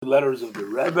letters of the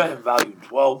Rebbe in volume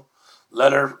 12,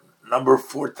 letter number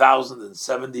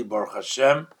 4070, Baruch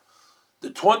Hashem, the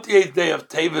 28th day of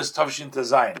Tevis, Tavshin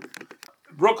Tezayin,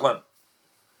 Brooklyn,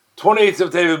 28th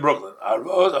of Tevis, Brooklyn.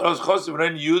 Aros Chosim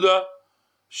Ren Yuda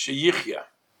Sheyichya.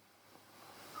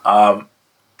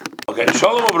 Okay,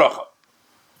 Shalom Uvracha.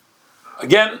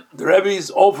 Again, the Rebbe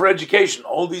is all for education.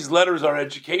 All these letters are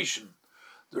education.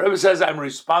 The Rebbe says, I'm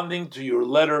responding to your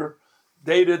letter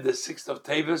dated the 6th of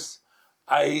Tevis.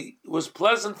 It was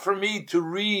pleasant for me to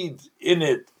read in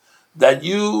it that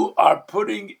you are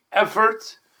putting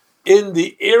effort in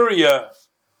the area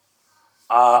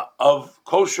of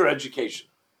kosher education.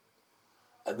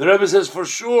 And the Rebbe says, for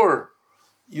sure,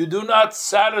 you are not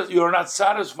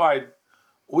satisfied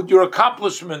with your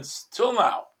accomplishments till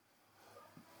now.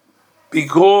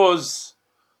 Because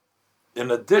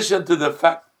in addition to the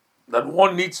fact that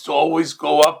one needs to always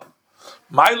go up,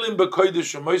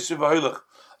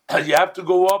 you have to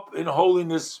go up in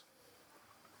holiness,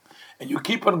 and you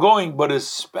keep on going, but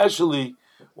especially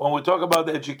when we talk about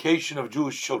the education of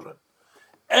Jewish children.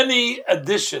 Any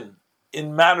addition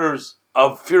in matters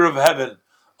of fear of heaven,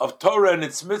 of Torah and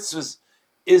its mitzvahs,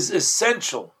 is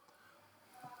essential.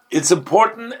 It's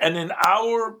important, and in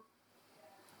our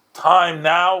time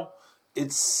now,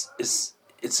 it's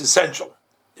essential.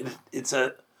 It's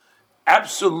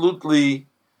absolutely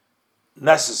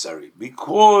necessary,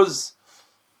 because,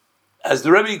 as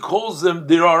the Rebbe calls them,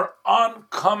 there are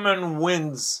uncommon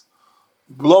winds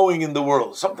blowing in the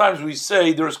world. Sometimes we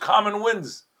say there's common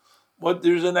winds, but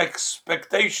there's an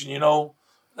expectation,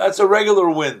 that's a regular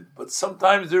wind. But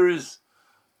sometimes there is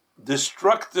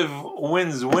destructive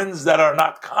winds that are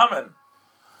not common.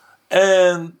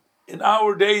 And in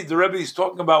our days, the Rebbe is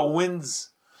talking about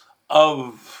winds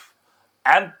of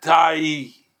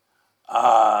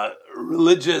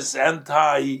anti-religious,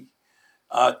 anti-Torah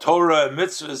and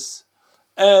mitzvahs.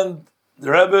 And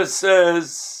the Rebbe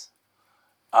says,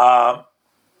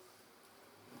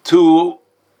 to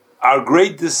our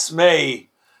great dismay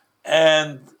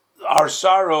and our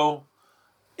sorrow,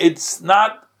 it's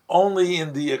not only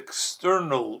in the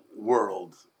external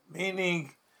world,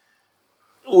 meaning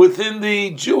within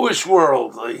the Jewish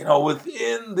world,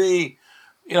 within the,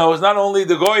 it's not only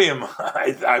the Goyim,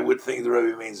 I would think the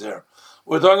Rebbe means there.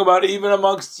 We're talking about even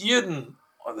amongst Yidden.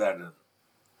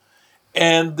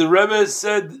 And the Rebbe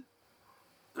said,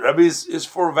 the Rebbe is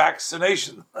for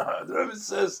vaccination. The Rebbe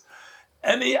says,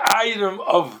 any item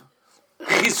of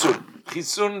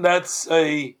chisun, that's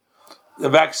the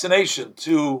vaccination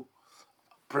to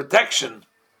protection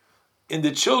in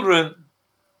the children,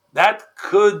 that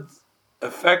could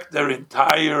affect their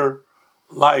entire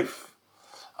life.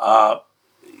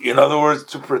 In other words,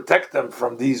 to protect them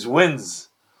from these winds.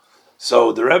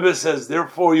 So the Rebbe says,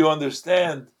 therefore you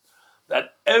understand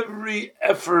that every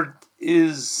effort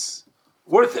is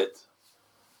worth it.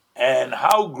 And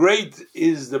how great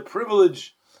is the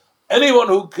privilege anyone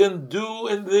who can do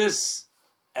in this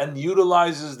and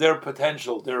utilizes their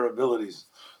potential, their abilities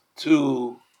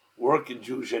to work in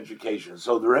Jewish education.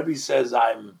 So the Rebbe says,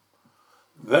 I'm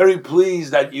very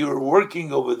pleased that you're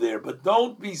working over there, but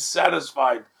don't be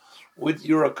satisfied with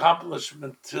your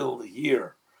accomplishment till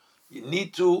here. You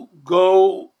need to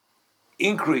go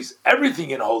increase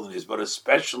everything in holiness, but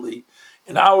especially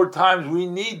in our times, we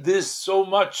need this so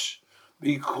much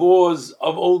because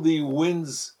of all the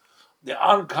winds, the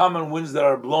uncommon winds that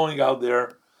are blowing out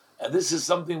there. And this is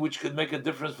something which could make a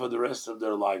difference for the rest of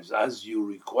their lives, as you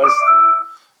requested.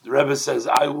 The Rebbe says,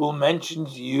 I will mention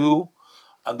to you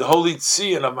on the holy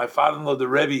tzion of my father-in-law, the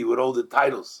Rebbe, with all the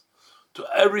titles, to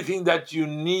everything that you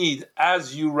need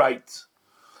as you write.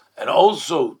 And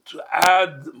also to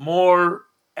add more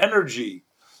energy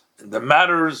in the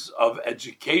matters of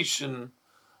education,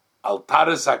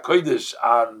 Altaris HaKodesh,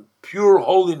 on pure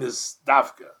holiness,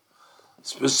 Dafka.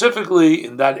 Specifically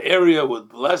in that area with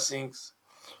blessings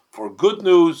for good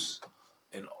news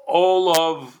in all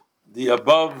of the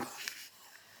above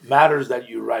matters that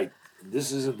you write.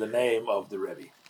 This is in the name of the Rebbe.